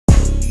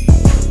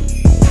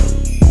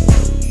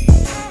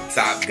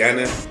Top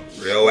Gunna,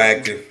 real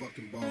active.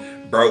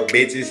 Broke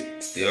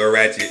bitches, still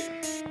ratchet.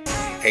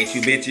 Hate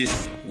you bitches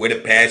with a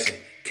passion.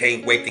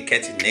 Can't wait to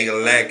catch a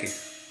nigga lacking.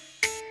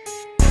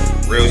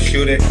 Real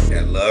shooter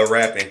that love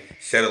rapping.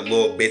 Shut up,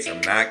 little bitch,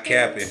 I'm not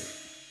capping.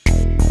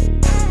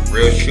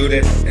 Real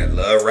shooter that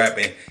love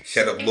rapping.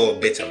 Shut up, little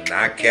bitch, I'm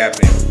not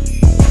capping.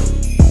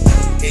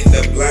 Hit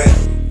the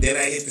blunt, then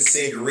I hit the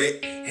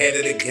cigarette. Head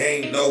of the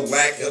game, no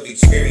lack of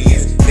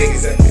experience.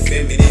 Niggas acting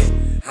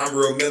feminine. I'm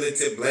real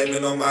militant,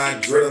 blaming on my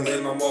adrenaline.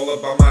 I'm all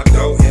about my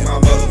dough and my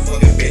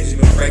motherfucking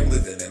Benjamin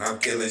Franklin, and I'm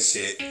killing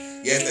shit.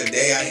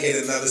 Yesterday I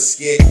hit another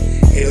skit,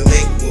 hit a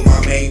lick with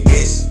my main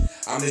bitch.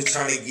 I'm just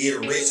trying to get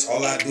rich,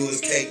 all I do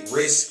is take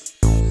risks.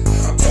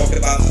 I'm talking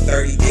about the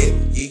 30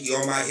 dip, get you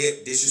on my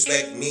hip,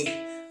 disrespect me.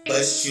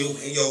 Bust you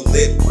in your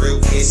lip, real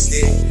hit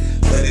stick,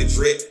 let it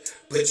drip.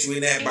 Put you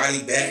in that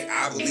body bag,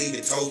 I believe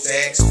in toe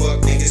tags.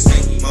 Fuck niggas,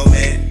 make me more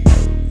mad.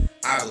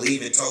 I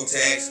believe in toe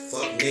tags,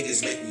 fuck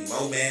niggas, make me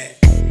more mad.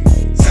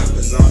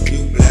 Choppers on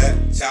you, black,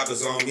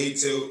 choppers on me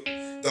too.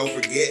 Don't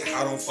forget,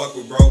 I don't fuck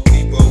with broke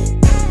people.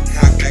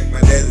 Cock back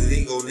my desert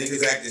eagle,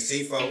 niggas acting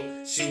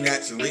CFO. Shooting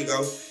at your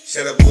ego.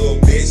 Shut up, little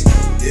bitch,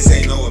 this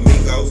ain't no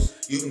amigos.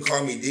 You can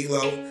call me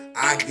D-Lo.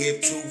 I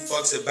give two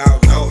fucks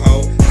about no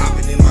hoe.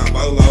 Hopping in my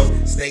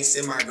bolo, snakes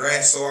in my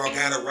grass, so I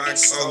gotta rock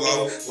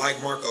solo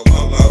like Marco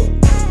Polo.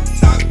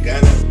 Top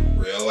Gunna,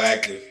 real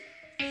active.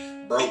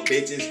 Broke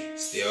bitches,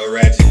 still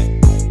ratchet.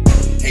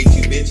 Hate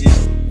you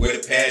bitches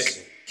with a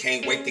passion.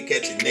 Can't wait to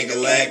catch a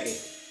nigga lacking.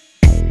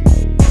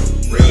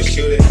 Real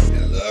shooter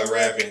that love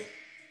rapping.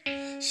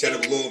 Shut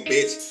up, little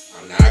bitch,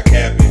 I'm not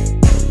capping.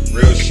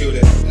 Real shooter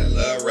that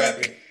love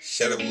rapping.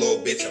 Shut up,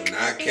 little bitch, I'm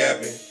not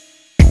capping.